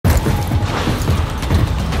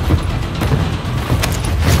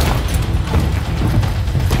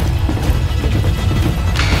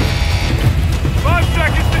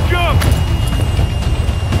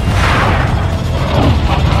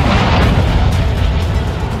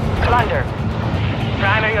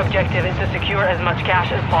objective is to secure as much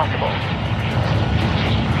cash as possible.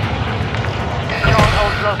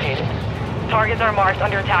 Strongholds located. Targets are marked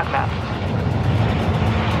on your attack map.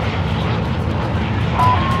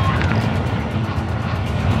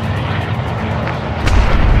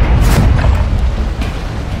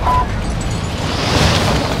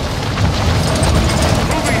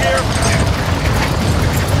 Moving here.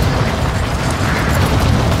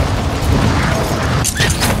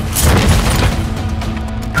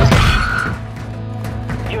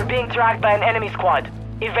 You're being tracked by an enemy squad.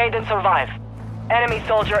 Evade and survive. Enemy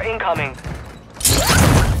soldier incoming.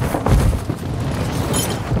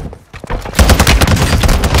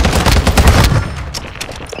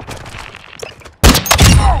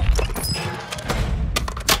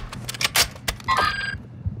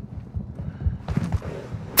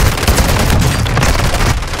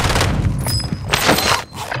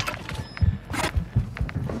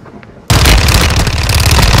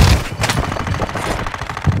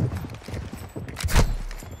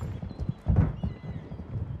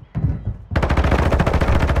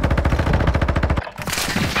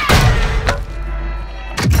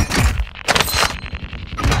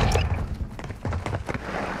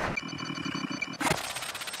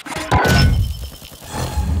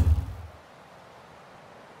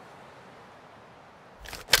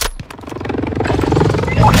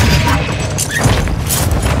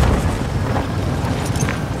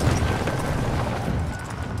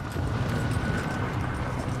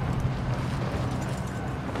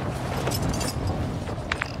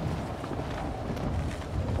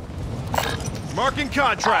 Marking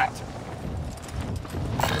contract.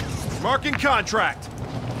 Marking contract.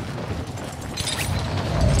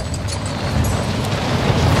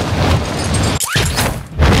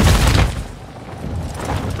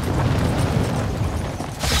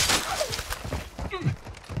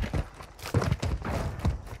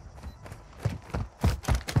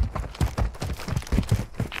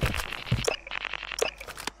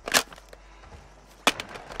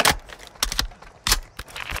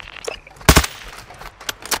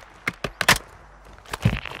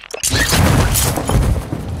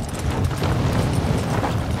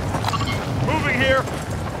 Here.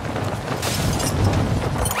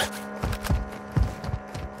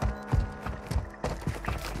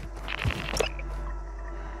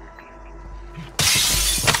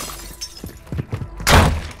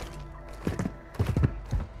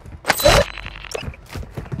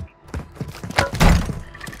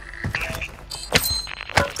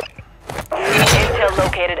 Intel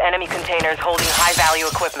located enemy containers holding high-value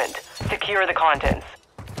equipment. Secure the contents.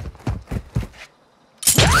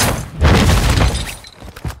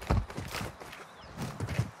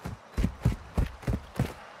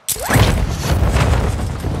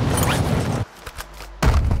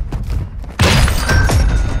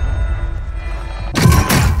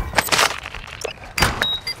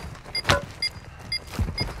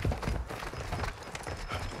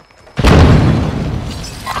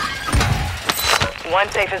 One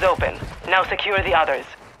safe is open. Now secure the others.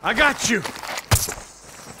 I got you.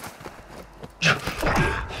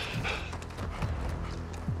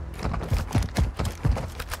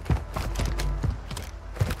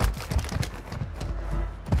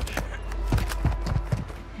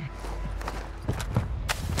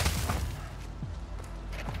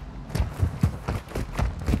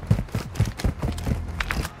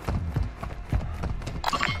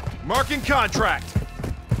 Marking contract.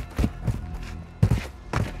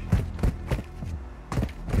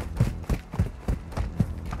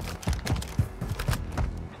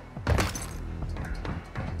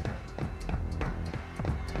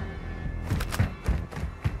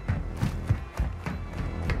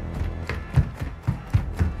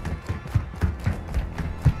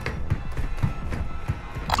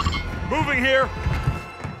 Moving here.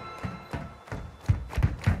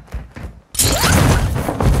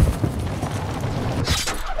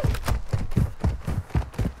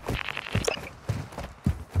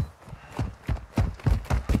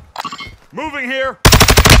 Moving here.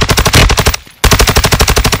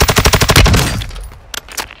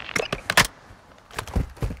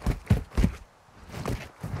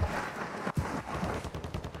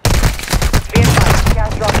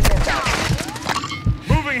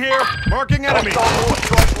 Moving here. Marking enemy.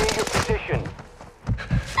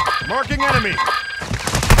 Marking enemy.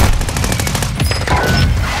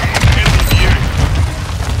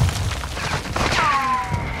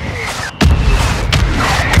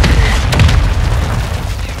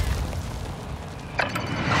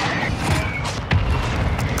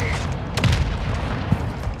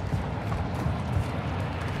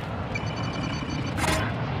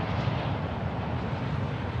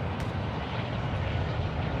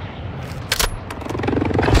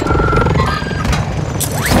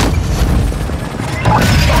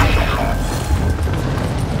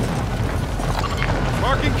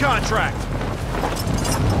 Marking contract.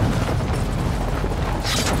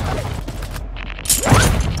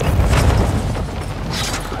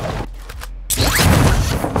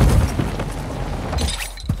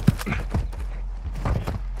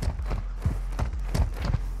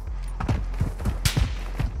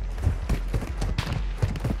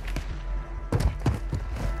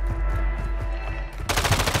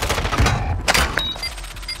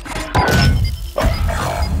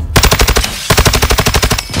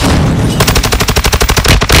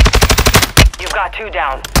 Got 2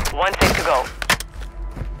 down. 1 safe to go.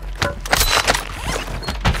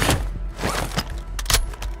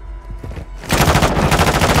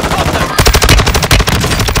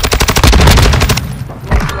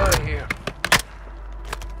 Get out of here.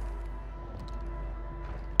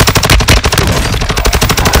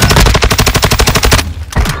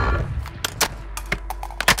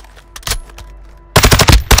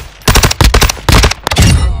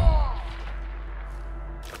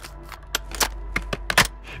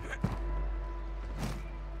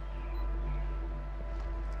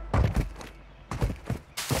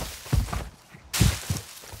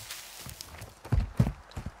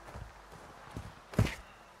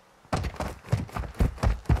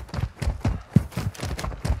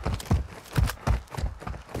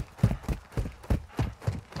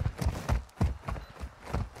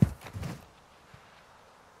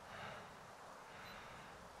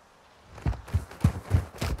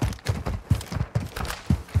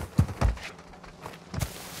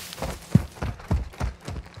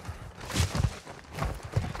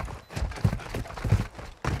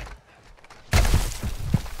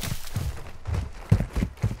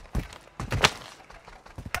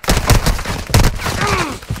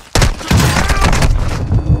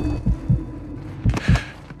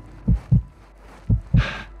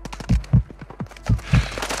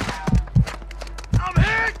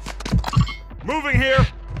 Moving here.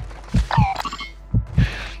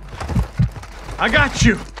 I got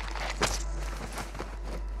you.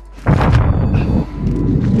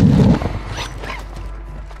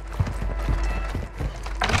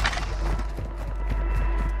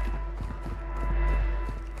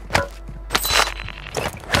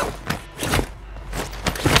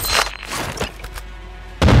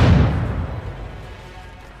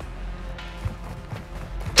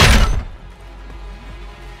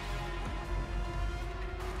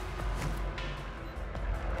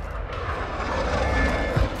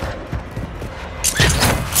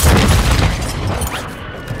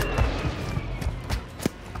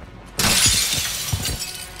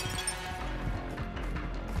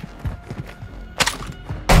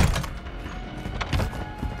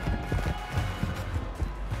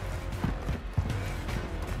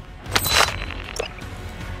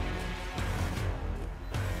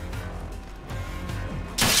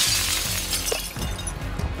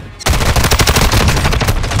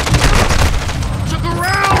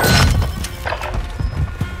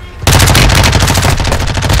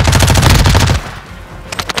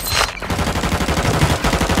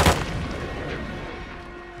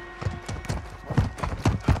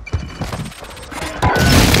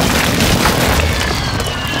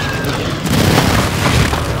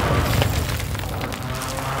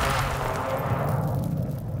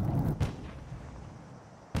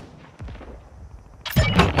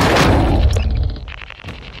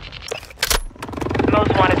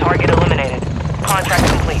 Most wanted target eliminated. Contract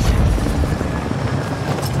complete.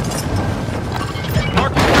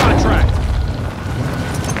 Marking contract.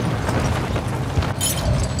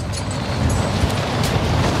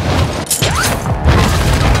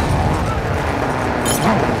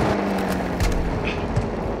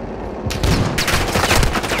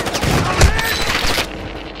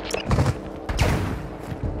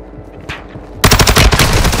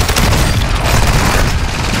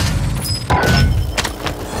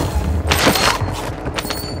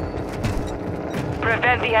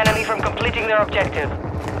 Prevent the enemy from completing their objective.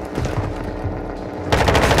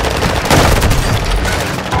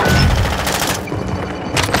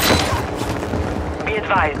 Be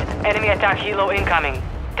advised, enemy attack helo incoming.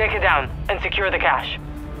 Take it down and secure the cache.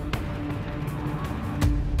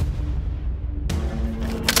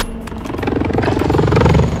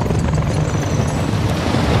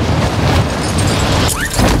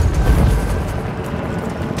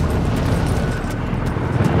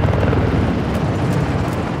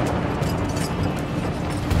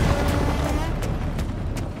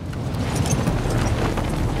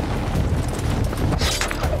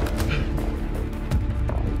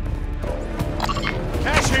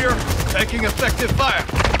 Taking effective fire.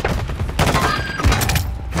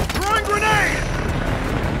 Throwing grenade!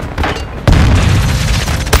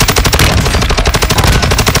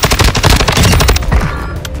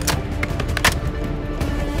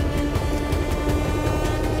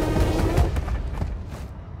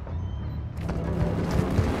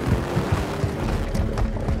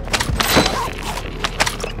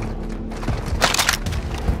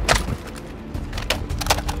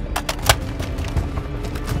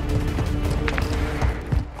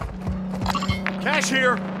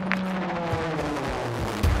 here.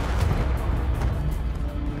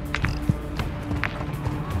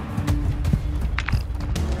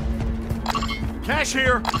 Cash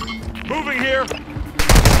here. Moving here.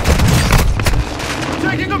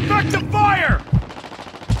 Taking effective fire!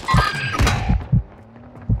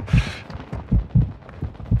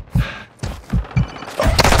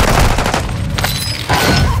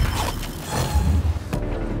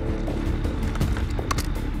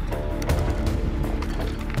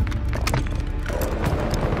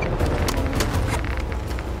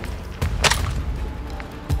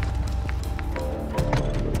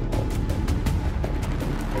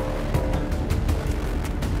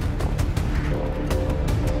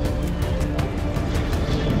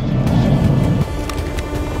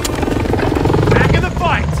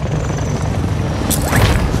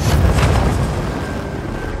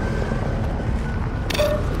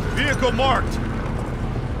 Vehicle marked.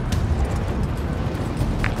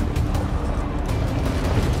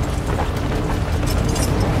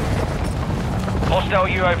 Hostile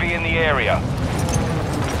UAV in the area.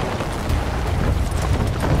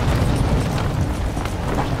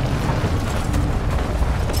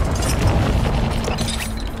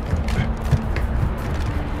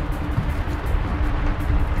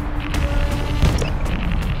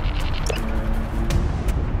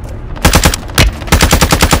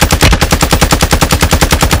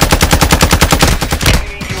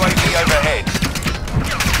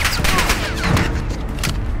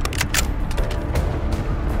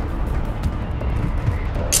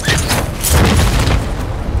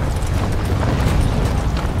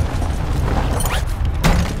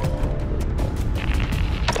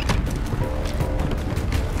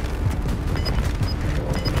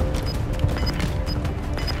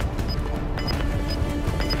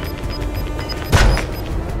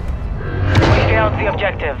 The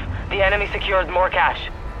objective. The enemy secured more cash.